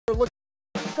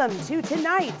Welcome to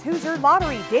tonight's Hoosier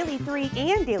Lottery Daily 3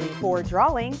 and Daily 4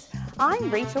 drawings.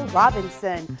 I'm Rachel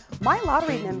Robinson. My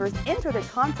lottery members enter the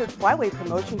Concert Flyway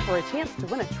promotion for a chance to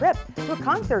win a trip to a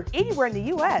concert anywhere in the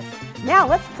U.S. Now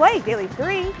let's play Daily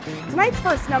 3. Tonight's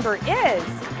first number is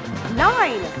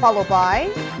 9, followed by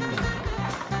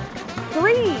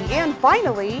 3, and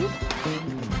finally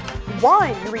 1.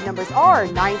 Your read numbers are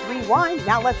 931.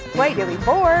 Now let's play Daily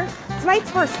 4.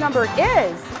 Tonight's first number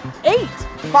is 8,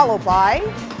 followed by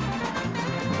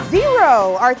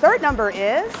 0. Our third number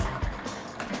is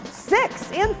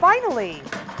 6, and finally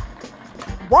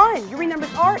 1. Your read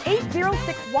numbers are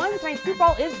 8061. Tonight's Super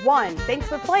Bowl is 1. Thanks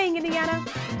for playing, Indiana.